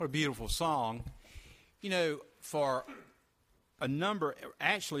What a beautiful song. You know, for a number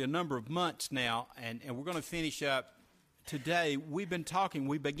of months now, and we're going to finish up today, we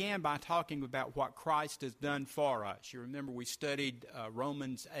began by talking about what Christ has done for us. You remember we studied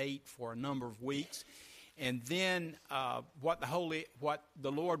Romans 8 for a number of weeks, and then what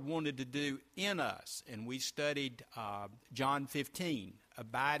the Lord wanted to do in us, and we studied John 15,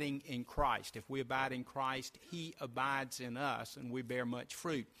 abiding in Christ. If we abide in Christ, He abides in us, and we bear much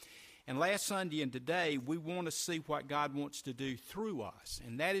fruit. And last Sunday and today, we want to see what God wants to do through us,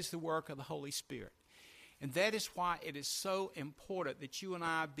 and that is the work of the Holy Spirit. And that is why it is so important that you and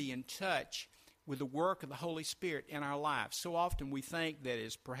I be in touch with the work of the Holy Spirit in our lives. So often we think that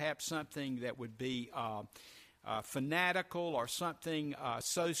is perhaps something that would be fanatical or something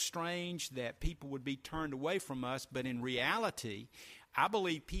so strange that people would be turned away from us. But in reality, I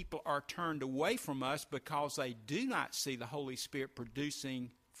believe people are turned away from us because they do not see the Holy Spirit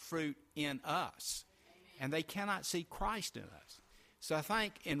producing fruit in us. And they cannot see Christ in us. So I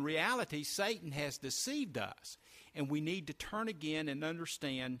think in reality, Satan has deceived us. And we need to turn again and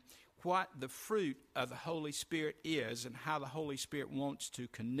understand what the fruit of the Holy Spirit is and how the Holy Spirit wants to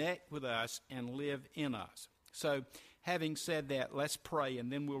connect with us and live in us. So having said that, let's pray,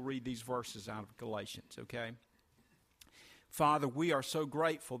 and then we'll read these verses out of Galatians, okay? Father, we are so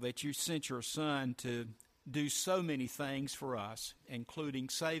grateful that you sent your Son to do so many things for us, including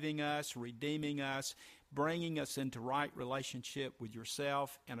saving us, redeeming us, bringing us into right relationship with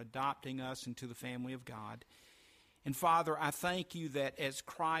yourself, and adopting us into the family of God. And Father, I thank you that as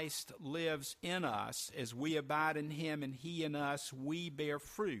Christ lives in us, as we abide in him and he in us, we bear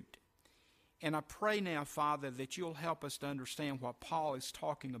fruit. And I pray now, Father, that you'll help us to understand what Paul is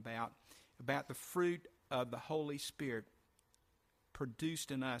talking about the fruit of the Holy Spirit produced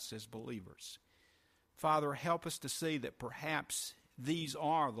in us as believers. Father, help us to see that perhaps these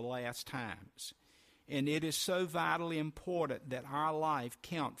are the last times. And it is so vitally important that our life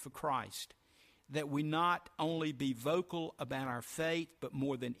count for Christ, that we not only be vocal about our faith, but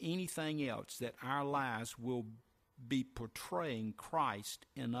more than anything else, that our lives will be portraying Christ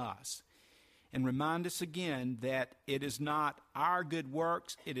in us. And remind us again that it is not our good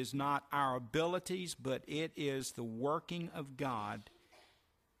works, it is not our abilities, but it is the working of God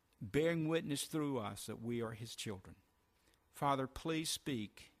bearing witness through us that we are his children. Father, please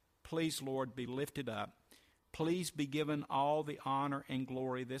speak. Please, Lord, be lifted up. Please be given all the honor and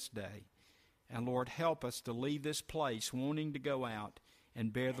glory this day. And Lord, help us to leave this place wanting to go out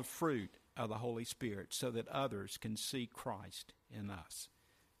and bear the fruit of the Holy Spirit so that others can see Christ in us.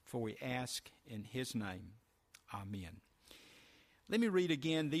 For we ask in his name. Amen. Let me read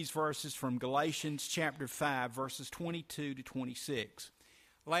again these verses from Galatians chapter 5, verses 22 to 26.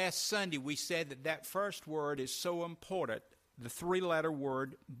 Last Sunday we said that first word is so important, the three-letter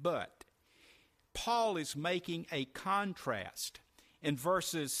word, but. Paul is making a contrast. In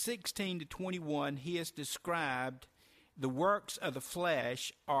verses 16 to 21, he has described the works of the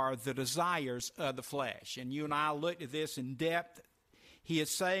flesh or the desires of the flesh. And you and I looked at this in depth. He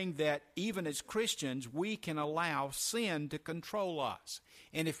is saying that even as Christians, we can allow sin to control us.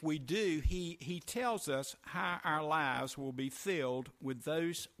 And if we do, he tells us how our lives will be filled with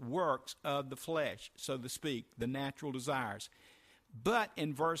those works of the flesh, so to speak, the natural desires. But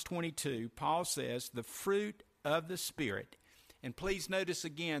in verse 22, Paul says, the fruit of the Spirit. And please notice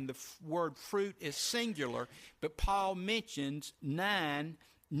again, the word fruit is singular, but Paul mentions nine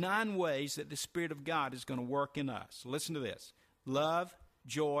ways that the Spirit of God is going to work in us. Listen to this. Love,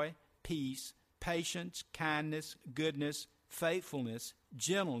 joy, peace, patience, kindness, goodness, faithfulness,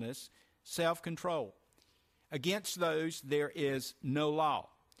 gentleness, self-control. Against those there is no law.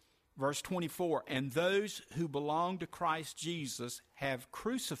 Verse 24, and those who belong to Christ Jesus have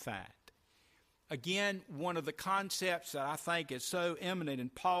crucified. Again, one of the concepts that I think is so eminent in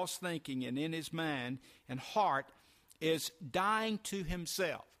Paul's thinking and in his mind and heart is dying to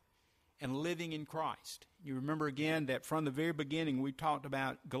himself and living in Christ. You remember again that from the very beginning we talked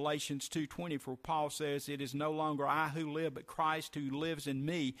about Galatians 2:20, where Paul says, it is no longer I who live, but Christ who lives in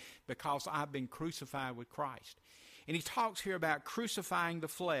me, because I've been crucified with Christ. And he talks here about crucifying the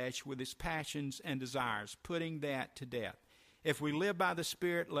flesh with its passions and desires, putting that to death. If we live by the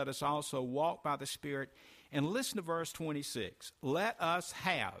Spirit, let us also walk by the Spirit. And listen to verse 26. Let us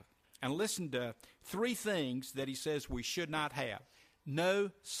have, and listen to three things that he says we should not have. No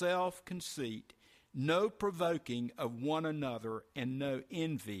self-conceit, no provoking of one another, and no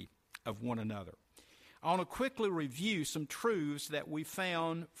envy of one another. I want to quickly review some truths that we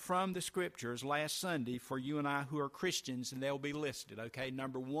found from the Scriptures last Sunday for you and I who are Christians, and they'll be listed, okay?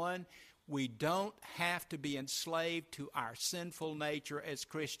 Number one, We don't have to be enslaved to our sinful nature as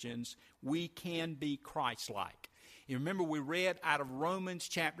Christians. We can be Christ-like. You remember we read out of Romans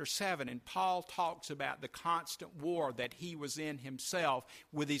chapter 7, and Paul talks about the constant war that he was in himself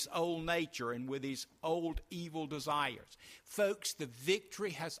with his old nature and with his old evil desires. Folks, the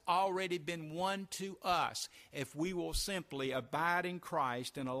victory has already been won to us if we will simply abide in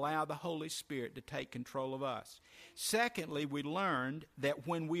Christ and allow the Holy Spirit to take control of us. Secondly, we learned that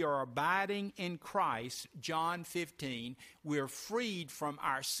when we are abiding in Christ, John 15, we are freed from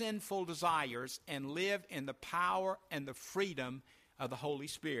our sinful desires and live in the power and the freedom of the Holy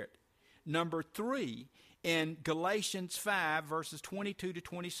Spirit. Number 3, in Galatians 5, verses 22 to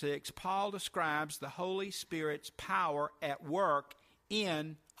 26, Paul describes the Holy Spirit's power at work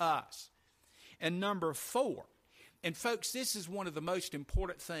in us. And number 4, and folks, this is one of the most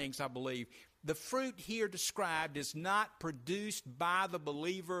important things, I believe. The fruit here described is not produced by the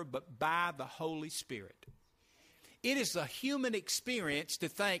believer, but by the Holy Spirit. It is a human experience to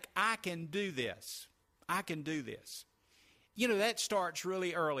think, I can do this. I can do this. You know, that starts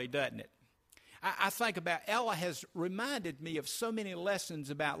really early, doesn't it? I think about Ella has reminded me of so many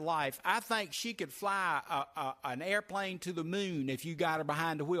lessons about life. I think she could fly an airplane to the moon if you got her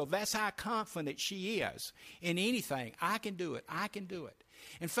behind the wheel. That's how confident she is in anything. I can do it. I can do it.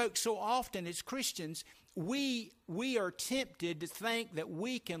 And folks, so often as Christians, we are tempted to think that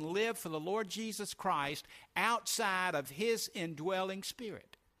we can live for the Lord Jesus Christ outside of His indwelling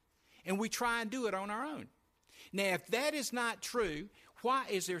Spirit. And we try and do it on our own. Now, if that is not true, why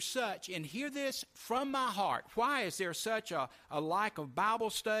is there such, and hear this from my heart, why is there such a lack of Bible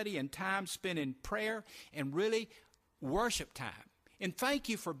study and time spent in prayer and really worship time? And thank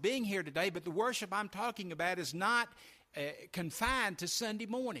you for being here today, but the worship I'm talking about is not confined to Sunday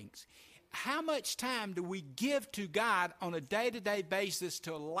mornings. How much time do we give to God on a day-to-day basis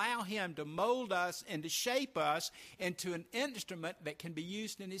to allow Him to mold us and to shape us into an instrument that can be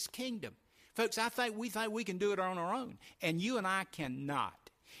used in His kingdom? Folks, we think we can do it on our own, and you and I cannot.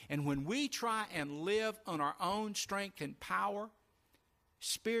 And when we try and live on our own strength and power,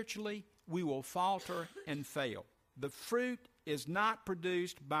 spiritually, we will falter and fail. The fruit is not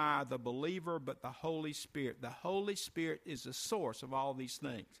produced by the believer, but the Holy Spirit. The Holy Spirit is the source of all these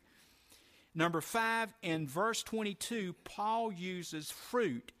things. Number 5, in verse 22, Paul uses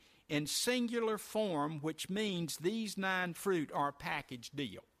fruit in singular form, which means these 9 fruit are a package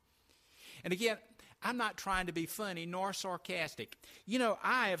deal. And again, I'm not trying to be funny nor sarcastic. You know,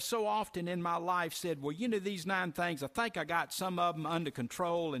 I have so often in my life said, well, you know, these 9 things, I think I got some of them under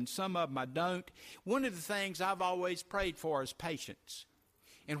control and some of them I don't. One of the things I've always prayed for is patience.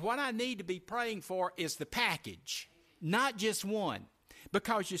 And what I need to be praying for is the package, not just one.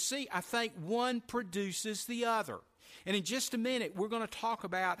 Because you see, I think one produces the other. And in just a minute, we're going to talk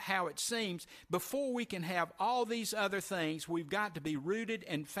about how it seems before we can have all these other things, we've got to be rooted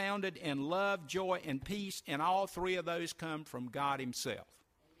and founded in love, joy, and peace, and all 3 of those come from God Himself.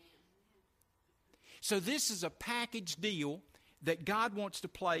 So this is a package deal that God wants to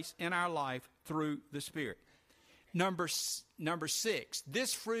place in our life through the Spirit. Number 6,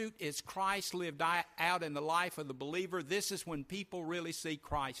 this fruit is Christ lived out in the life of the believer. This is when people really see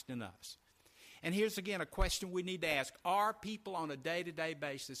Christ in us. And here's again a question we need to ask. Are people on a day-to-day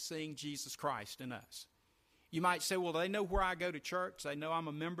basis seeing Jesus Christ in us? You might say, well, they know where I go to church. They know I'm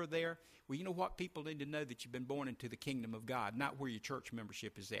a member there. Well, you know what? People need to know that you've been born into the kingdom of God, not where your church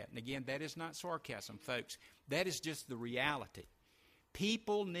membership is at. And again, that is not sarcasm, folks. That is just the reality.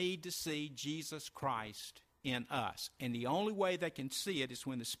 People need to see Jesus Christ in us. And the only way they can see it is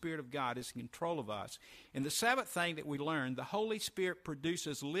when the Spirit of God is in control of us. And the 7th thing that we learned, the Holy Spirit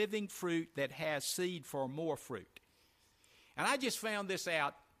produces living fruit that has seed for more fruit. And I just found this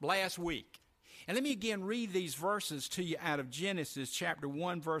out last week. And let me again read these verses to you out of Genesis chapter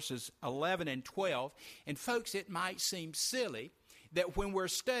 1, verses 11 and 12. And folks, it might seem silly that when we're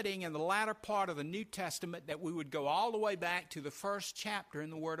studying in the latter part of the New Testament that we would go all the way back to the first chapter in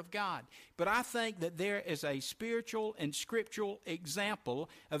the Word of God. But I think that there is a spiritual and scriptural example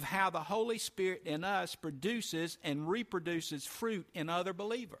of how the Holy Spirit in us produces and reproduces fruit in other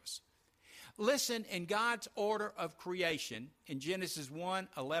believers. Listen, in God's order of creation, in Genesis 1,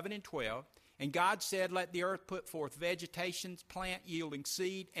 11 and 12, and God said, let the earth put forth vegetation, plant yielding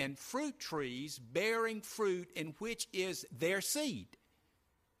seed, and fruit trees bearing fruit in which is their seed,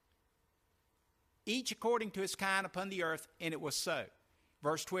 each according to its kind upon the earth, and it was so.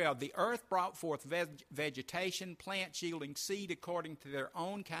 Verse 12, the earth brought forth vegetation, plants yielding seed according to their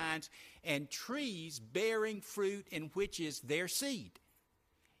own kinds, and trees bearing fruit in which is their seed.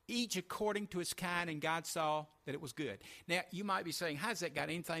 each according to his kind, and God saw that it was good. Now, you might be saying, how's that got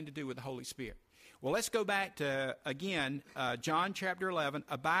anything to do with the Holy Spirit? Well, let's go back to, again, John chapter 11.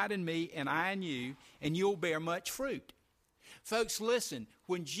 Abide in me, and I in you, and you'll bear much fruit. Folks, listen,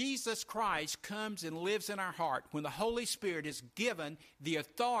 when Jesus Christ comes and lives in our heart, when the Holy Spirit is given the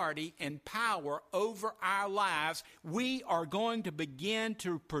authority and power over our lives, we are going to begin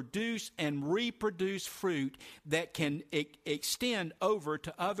to produce and reproduce fruit that can extend over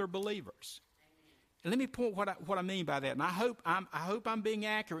to other believers. And let me point what I mean by that, and I hope I'm being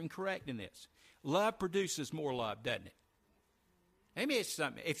accurate and correct in this. Love produces more love, doesn't it? Let me ask you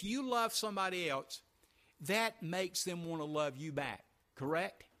something. If you love somebody else, that makes them want to love you back,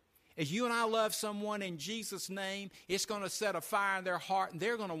 correct? As you and I love someone in Jesus' name, it's going to set a fire in their heart, and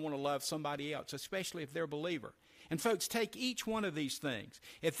they're going to want to love somebody else, especially if they're a believer. And folks, take each one of these things.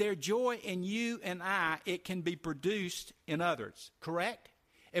 If there's joy in you and I, it can be produced in others, correct?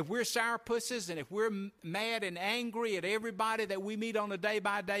 If we're sourpusses and if we're mad and angry at everybody that we meet on a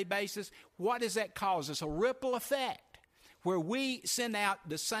day-by-day basis, what does that cause us? A ripple effect where we send out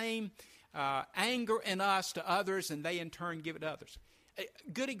the same anger in us to others, and they in turn give it to others.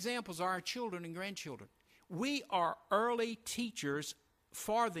 Good examples are our children and grandchildren. We are early teachers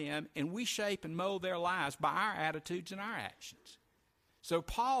for them, and we shape and mold their lives by our attitudes and our actions. So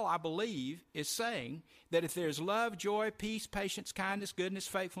Paul, I believe, is saying that if there's love, joy, peace, patience, kindness, goodness,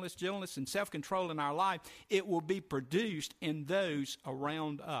 faithfulness, gentleness, and self-control in our life, it will be produced in those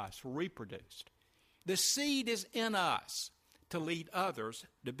around us, reproduced. The seed is in us to lead others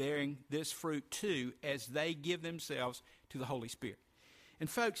to bearing this fruit too as they give themselves to the Holy Spirit. And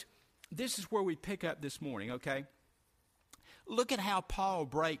folks, this is where we pick up this morning, okay? Look at how Paul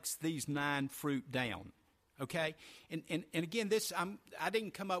breaks these 9 fruit down. Okay, and again, I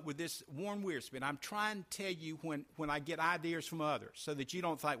didn't come up with this. Warren Wiersbe. I'm trying to tell you when I get ideas from others, so that you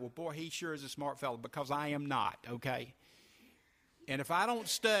don't think, well, boy, he sure is a smart fellow, because I am not. Okay, and if I don't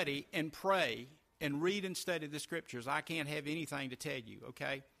study and pray and read and study the Scriptures, I can't have anything to tell you.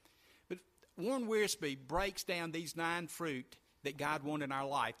 Okay, but Warren Wiersbe breaks down these 9 fruit that God wanted in our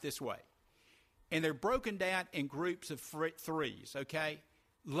life this way, and they're broken down in groups of 3s. Okay,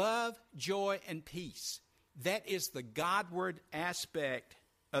 love, joy, and peace. That is the Godward aspect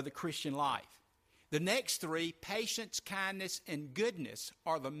of the Christian life. The next 3, patience, kindness, and goodness,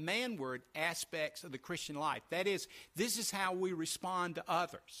 are the manward aspects of the Christian life. That is, this is how we respond to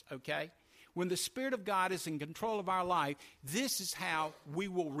others, okay? When the Spirit of God is in control of our life, this is how we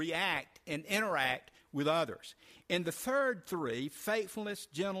will react and interact with others. And the third 3, faithfulness,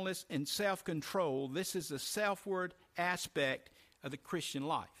 gentleness, and self-control, this is the selfward aspect of the Christian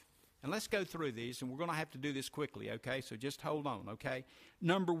life. And let's go through these, and we're going to have to do this quickly, okay? So just hold on, okay?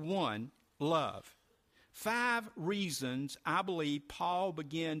 Number 1, love. 5 reasons I believe Paul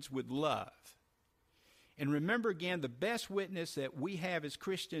begins with love. And remember again, the best witness that we have as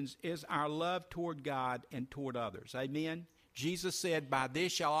Christians is our love toward God and toward others. Amen? Jesus said, by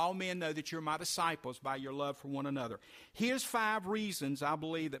this shall all men know that you're my disciples, by your love for one another. Here's 5 reasons I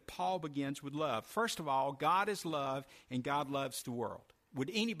believe that Paul begins with love. First of all, God is love, and God loves the world. Would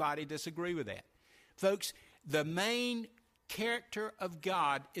anybody disagree with that? Folks, the main character of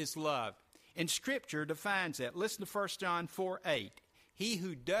God is love. And Scripture defines that. Listen to 1 John 4:8. He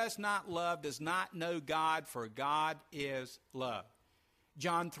who does not love does not know God, for God is love.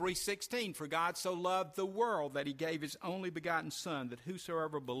 John 3:16, for God so loved the world that he gave his only begotten Son, that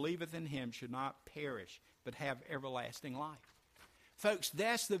whosoever believeth in him should not perish, but have everlasting life. Folks,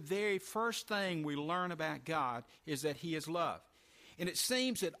 that's the very first thing we learn about God, is that he is love. And it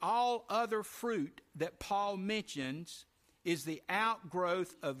seems that all other fruit that Paul mentions is the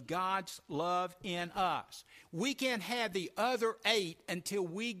outgrowth of God's love in us. We can't have the other 8 until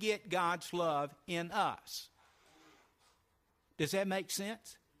we get God's love in us. Does that make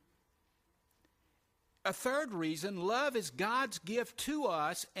sense? A third reason, love is God's gift to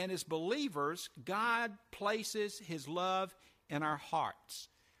us, and as believers, God places his love in our hearts.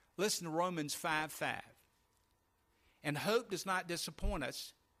 Listen to Romans 5:5. And hope does not disappoint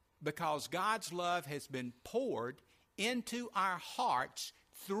us, because God's love has been poured into our hearts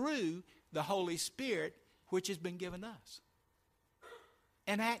through the Holy Spirit, which has been given us.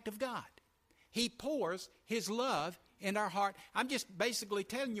 An act of God. He pours his love in our heart. I'm just basically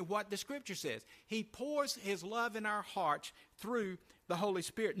telling you what the Scripture says. He pours his love in our hearts through the Holy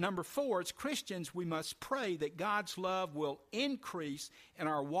Spirit. Number 4, as Christians, we must pray that God's love will increase in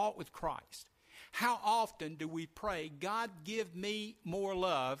our walk with Christ. How often do we pray, God, give me more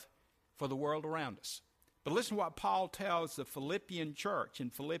love for the world around us? But listen to what Paul tells the Philippian church in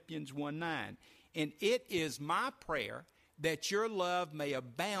Philippians 1:9. And it is my prayer that your love may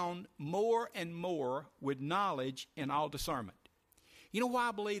abound more and more with knowledge and all discernment. You know why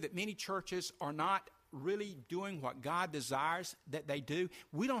I believe that many churches are not really doing what God desires that they do?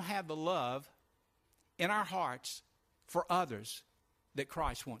 We don't have the love in our hearts for others that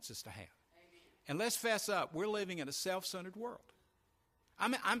Christ wants us to have. Amen. And let's fess up, we're living in a self-centered world.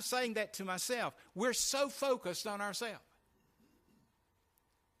 I'm saying that to myself. We're so focused on ourselves.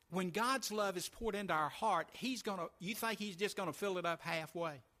 When God's love is poured into our heart, you think He's just going to fill it up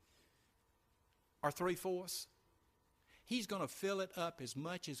halfway? Or 3/4? He's going to fill it up as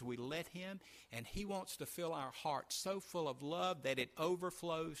much as we let Him, and He wants to fill our hearts so full of love that it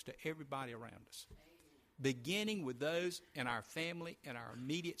overflows to everybody around us. Amen. Beginning with those in our family, in our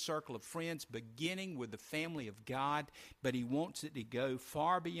immediate circle of friends, beginning with the family of God, but He wants it to go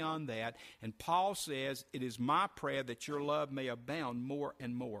far beyond that. And Paul says, it is my prayer that your love may abound more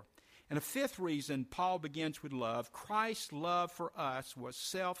and more. And a fifth reason Paul begins with love, Christ's love for us was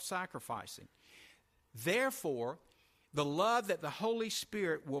self-sacrificing. Therefore, the love that the Holy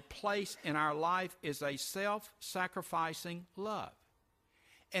Spirit will place in our life is a self-sacrificing love.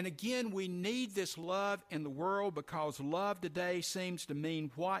 And again, we need this love in the world because love today seems to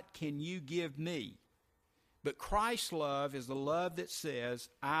mean, what can you give me? But Christ's love is the love that says,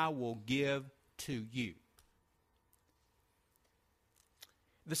 I will give to you.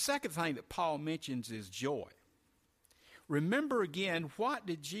 The second thing that Paul mentions is joy. Remember again, what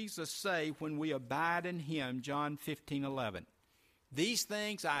did Jesus say when we abide in Him? John 15:11. These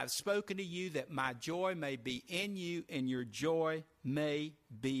things I have spoken to you that my joy may be in you and your joy may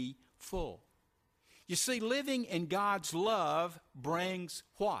be full. You see, living in God's love brings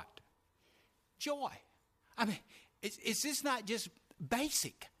what? Joy. I mean, is this not just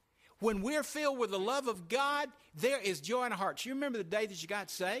basic? When we're filled with the love of God, there is joy in our hearts. You remember the day that you got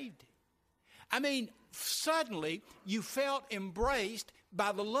saved? I mean, suddenly you felt embraced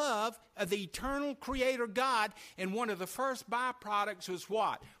by the love of the eternal Creator God, and one of the first byproducts was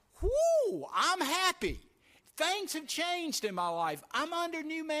what? Whoo, I'm happy. Things have changed in my life. I'm under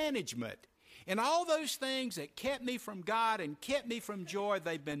new management. And all those things that kept me from God and kept me from joy,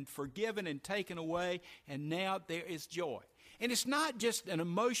 they've been forgiven and taken away, and now there is joy. And it's not just an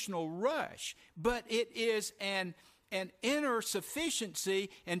emotional rush, but it is an inner sufficiency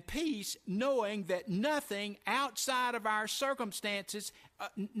and peace, knowing that nothing outside of our circumstances,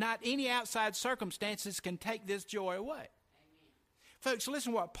 not any outside circumstances, can take this joy away. Amen. Folks,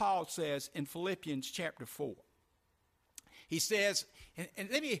 listen to what Paul says in Philippians chapter 4. He says,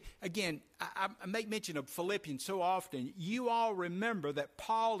 and let me, again, I make mention of Philippians so often. You all remember that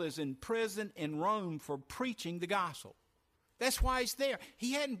Paul is in prison in Rome for preaching the gospel. That's why he's there.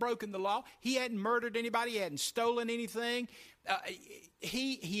 He hadn't broken the law. He hadn't murdered anybody. He hadn't stolen anything.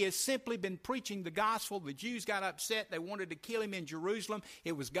 He has simply been preaching the gospel. The Jews got upset. They wanted to kill him in Jerusalem.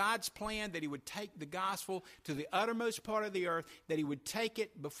 It was God's plan that he would take the gospel to the uttermost part of the earth, that he would take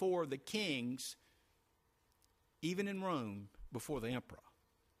it before the kings, even in Rome, before the emperor.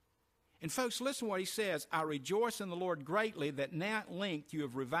 And folks, listen to what he says. I rejoice in the Lord greatly that now at length you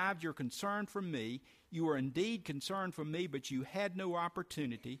have revived your concern for me. You were indeed concerned for me, but you had no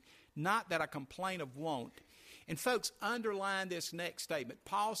opportunity. Not that I complain of want. And folks, underline this next statement.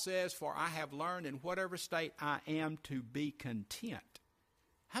 Paul says, for I have learned in whatever state I am to be content.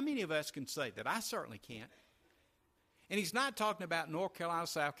 How many of us can say that? I certainly can't. And he's not talking about North Carolina,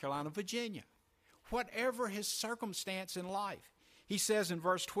 South Carolina, Virginia. Whatever his circumstance in life. He says in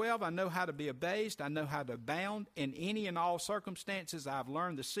verse 12, I know how to be abased, I know how to abound. In any and all circumstances, I've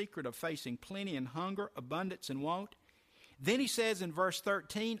learned the secret of facing plenty and hunger, abundance and want. Then he says in verse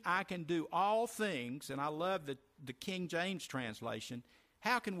 13, I can do all things, and I love the King James translation.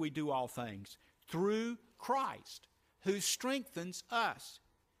 How can we do all things? Through Christ, who strengthens us.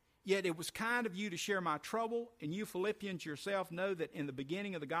 Yet it was kind of you to share my trouble, and you Philippians yourself know that in the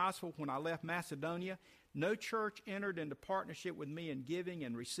beginning of the gospel, when I left Macedonia, no church entered into partnership with me in giving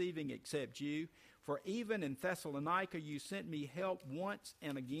and receiving except you. For even in Thessalonica you sent me help once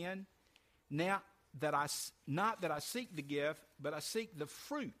and again. Now that not that I seek the gift, but I seek the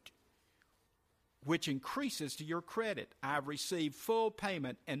fruit, which increases to your credit. I have received full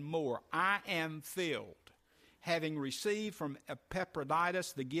payment and more. I am filled, having received from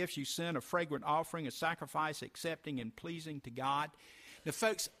Epaphroditus the gifts you sent, a fragrant offering, a sacrifice accepting and pleasing to God. Now,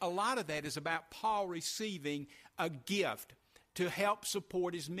 folks, a lot of that is about Paul receiving a gift, to help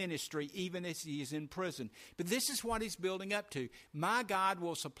support his ministry even as he is in prison. But this is what he's building up to. My God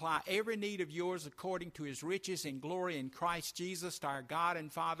will supply every need of yours according to his riches in glory in Christ Jesus. To our God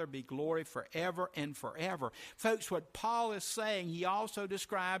and Father be glory forever and forever. Folks, what Paul is saying, he also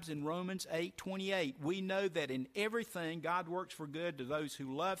describes in Romans 8:28. We know that in everything God works for good to those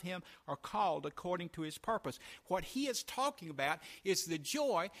who love him, are called according to his purpose. What he is talking about is the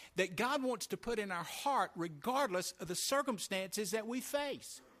joy that God wants to put in our heart regardless of the circumstances that we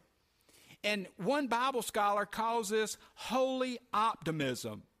face. And one Bible scholar calls this holy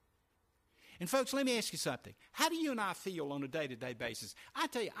optimism. And folks, let me ask you something. How do you and I feel on a day-to-day basis? I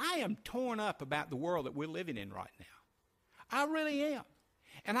tell you, I am torn up about the world that we're living in right now. I really am.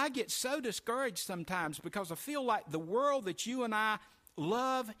 And I get so discouraged sometimes because I feel like the world that you and I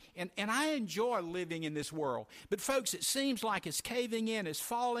love, and I enjoy living in this world. But folks, it seems like it's caving in, it's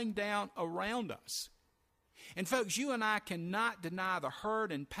falling down around us. And folks, you and I cannot deny the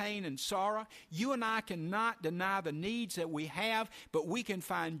hurt and pain and sorrow. You and I cannot deny the needs that we have, but we can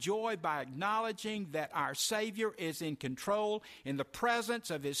find joy by acknowledging that our Savior is in control, and the presence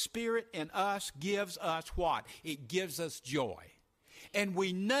of his Spirit in us gives us what? It gives us joy. And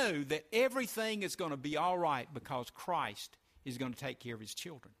we know that everything is going to be all right because Christ is going to take care of his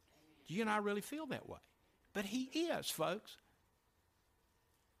children. Do you and I really feel that way? But he is, folks.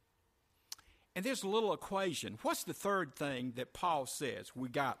 And there's a little equation. What's the third thing that Paul says? We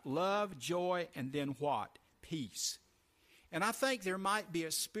got love, joy, and then what? Peace. And I think there might be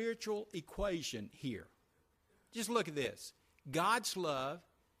a spiritual equation here. Just look at this. God's love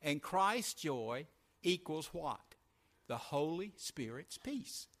and Christ's joy equals what? The Holy Spirit's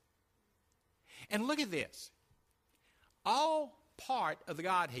peace. And look at this. All part of the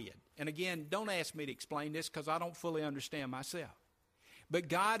Godhead. And again, don't ask me to explain this because I don't fully understand myself. But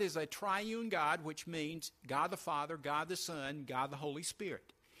God is a triune God, which means God the Father, God the Son, God the Holy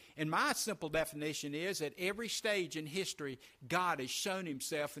Spirit. And my simple definition is at every stage in history, God has shown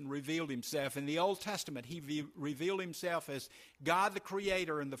himself and revealed himself. In the Old Testament, he revealed himself as God the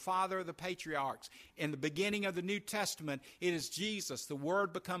Creator and the Father of the patriarchs. In the beginning of the New Testament, it is Jesus, the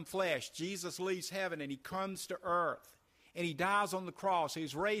Word become flesh. Jesus leaves heaven and he comes to earth. And he dies on the cross.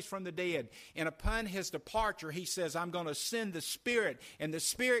 He's raised from the dead. And upon his departure, he says, I'm going to send the Spirit. And the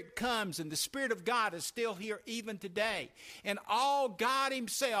Spirit comes, and the Spirit of God is still here even today. And all God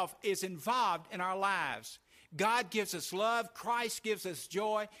himself is involved in our lives. God gives us love, Christ gives us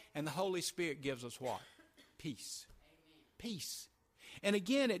joy, and the Holy Spirit gives us what? Peace. Amen. Peace. And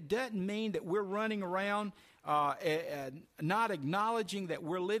again, it doesn't mean that we're running around not acknowledging that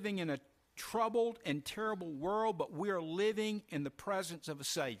we're living in a troubled and terrible world, but we are living in the presence of a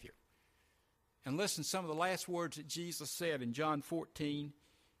Savior. And listen, some of the last words that Jesus said in John 14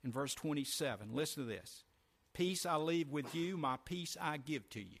 and verse 27. Listen to this. Peace I leave with you, my peace I give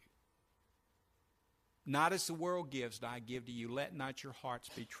to you. Not as the world gives, do I give to you. Let not your hearts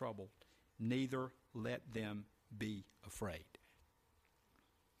be troubled, neither let them be afraid.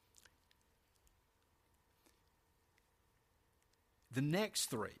 The next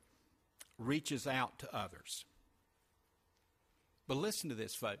three reaches out to others. But listen to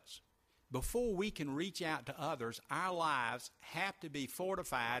this, folks. Before we can reach out to others, our lives have to be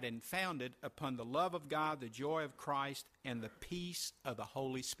fortified and founded upon the love of God, the joy of Christ, and the peace of the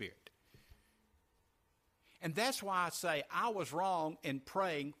Holy Spirit. And that's why I say I was wrong in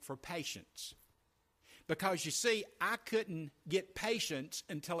praying for patience. Because you see, I couldn't get patience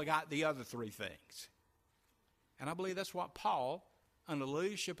until I got the other three things. And I believe that's what Paul, under the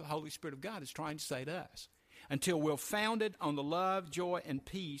leadership of the Holy Spirit of God, is trying to say to us. Until we're founded on the love, joy, and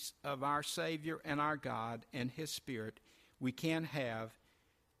peace of our Savior and our God and his Spirit, we can have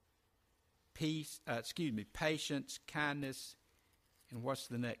patience, kindness, and what's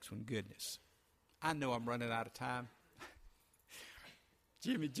the next one? Goodness. I know I'm running out of time.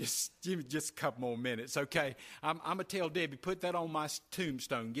 Jimmy, just a couple more minutes, okay? I'm going to tell Debbie, put that on my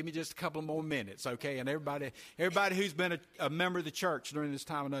tombstone. Give me just a couple more minutes, okay? And everybody who's been a member of the church during this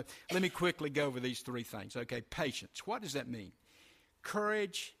time, let me quickly go over these three things, okay? Patience. What does that mean?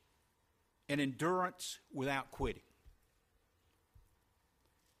 Courage and endurance without quitting.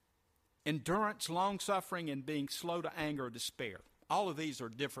 Endurance, long-suffering, and being slow to anger or despair. All of these are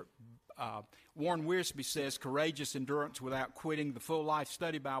different. Warren Wiersbe says courageous endurance without quitting. The Full Life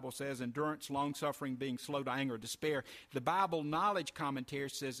Study Bible says endurance, long-suffering, being slow to anger, despair. The Bible Knowledge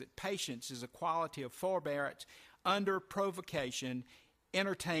Commentary says that patience is a quality of forbearance under provocation,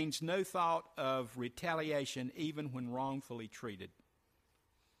 entertains no thought of retaliation even when wrongfully treated.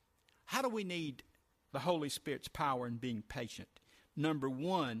 How do we need the Holy Spirit's power in being patient? Number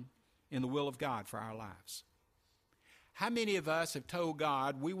one, in the will of God for our lives. How many of us have told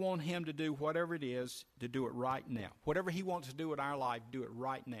God we want him to do whatever it is, to do it right now? Whatever he wants to do with our life, do it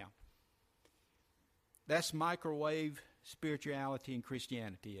right now. That's microwave spirituality and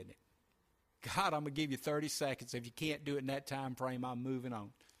Christianity, isn't it? God, I'm going to give you 30 seconds. If you can't do it in that time frame, I'm moving on.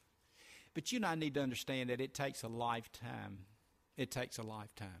 But you and I need to understand that it takes a lifetime. It takes a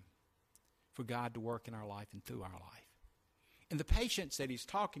lifetime for God to work in our life and through our life. And the patience that he's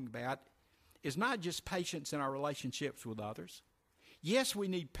talking about is not just patience in our relationships with others. Yes, we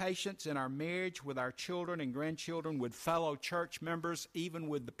need patience in our marriage, with our children and grandchildren, with fellow church members, even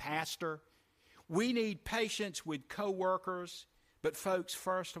with the pastor. We need patience with co-workers. But folks,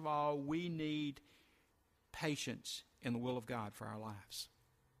 first of all, we need patience in the will of God for our lives.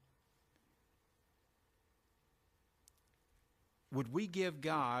 Would we give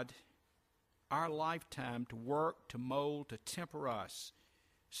God our lifetime to work, to mold, to temper us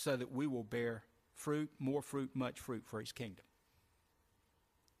so that we will bear fruit, more fruit, much fruit for his kingdom?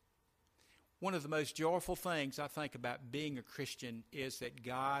 One of the most joyful things I think about being a Christian is that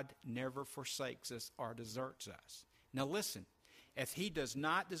God never forsakes us or deserts us. Now listen, if he does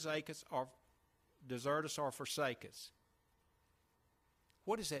not desert us or forsake us,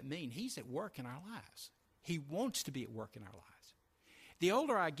 what does that mean? He's at work in our lives. He wants to be at work in our lives. The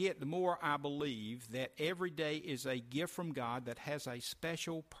older I get, the more I believe that every day is a gift from God that has a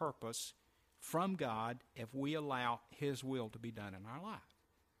special purpose from God if we allow his will to be done in our life.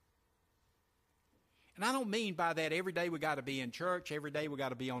 And I don't mean by that every day we got to be in church, every day we got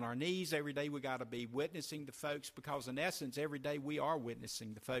to be on our knees, every day we got to be witnessing to folks, because in essence every day we are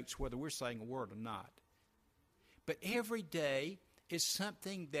witnessing to folks whether we're saying a word or not. But every day is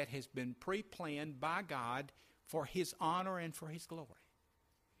something that has been pre-planned by God for his honor and for his glory.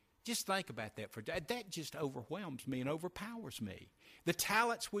 Just think about that for a day. That just overwhelms me and overpowers me. The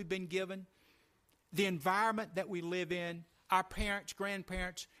talents we've been given, the environment that we live in, our parents,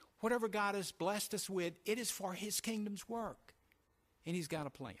 grandparents, whatever God has blessed us with, it is for his kingdom's work. And he's got a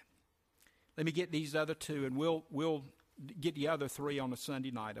plan. Let me get these other two, and we'll get the other three on a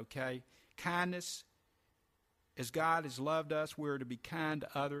Sunday night, okay? Kindness. As God has loved us, we're to be kind to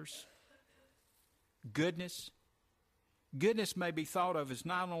others. Goodness. Goodness may be thought of as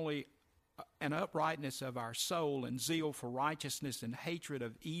not only an uprightness of our soul and zeal for righteousness and hatred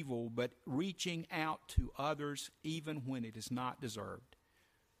of evil, but reaching out to others even when it is not deserved.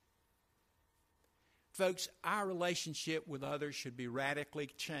 Folks, our relationship with others should be radically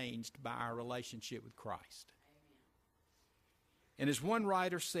changed by our relationship with Christ. Amen. And as one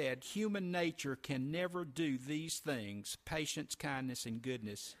writer said, human nature can never do these things, patience, kindness, and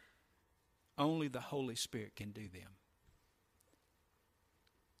goodness. Only the Holy Spirit can do them.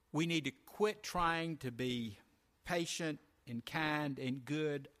 We need to quit trying to be patient and kind and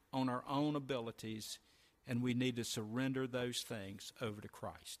good on our own abilities, and we need to surrender those things over to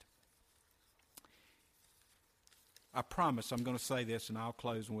Christ. I promise I'm going to say this and I'll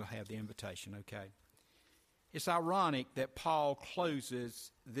close and we'll have the invitation, okay? It's ironic that Paul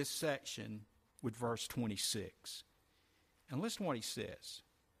closes this section with verse 26. And listen to what he says.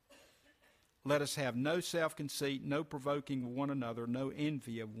 Let us have no self-conceit, no provoking of one another, no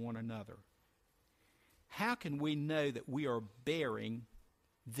envy of one another. How can we know that we are bearing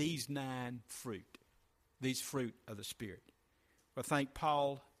these 9 fruit, these fruit of the Spirit? Well, I think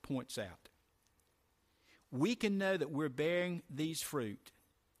Paul points out. We can know that we're bearing these fruit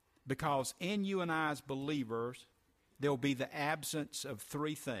because in you and I as believers, there will be the absence of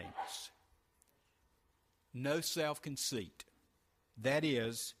 3 things. No self-conceit. That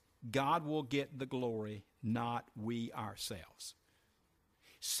is, God will get the glory, not we ourselves.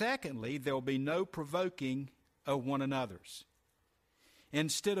 Secondly, there will be no provoking of one another's.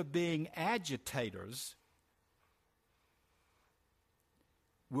 Instead of being agitators,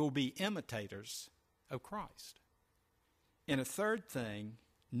 we'll be imitators of Christ. And a third thing,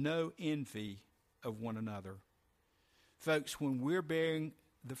 no envy of one another. Folks, when we're bearing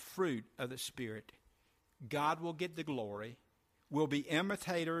the fruit of the Spirit, God will get the glory. We'll be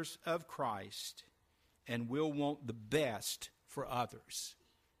imitators of Christ, and we'll want the best for others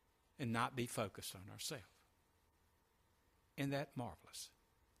and not be focused on ourselves. Isn't that marvelous?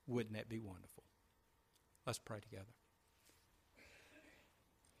 Wouldn't that be wonderful? Let's pray together.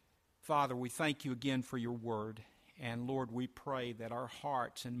 Father, we thank you again for your word. And Lord, we pray that our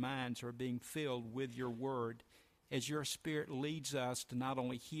hearts and minds are being filled with your word as your Spirit leads us to not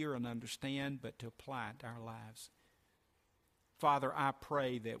only hear and understand, but to apply it to our lives. Father, I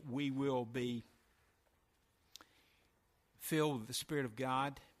pray that we will be filled with the Spirit of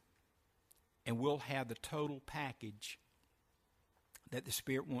God and we'll have the total package that the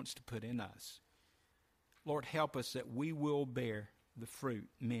Spirit wants to put in us. Lord, help us that we will bear the fruit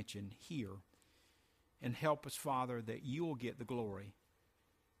mentioned here. And help us, Father, that you'll get the glory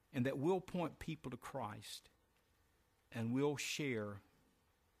and that we'll point people to Christ and we'll share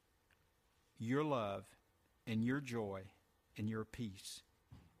your love and your joy and your peace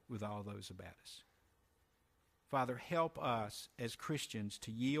with all those about us. Father, help us as Christians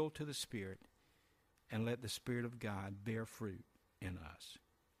to yield to the Spirit and let the Spirit of God bear fruit in us.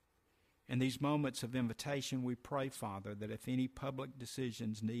 In these moments of invitation, we pray, Father, that if any public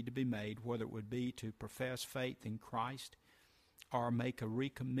decisions need to be made, whether it would be to profess faith in Christ or make a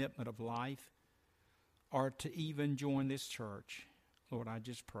recommitment of life or to even join this church, Lord, I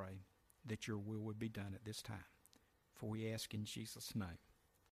just pray that your will would be done at this time. For we ask in Jesus' name.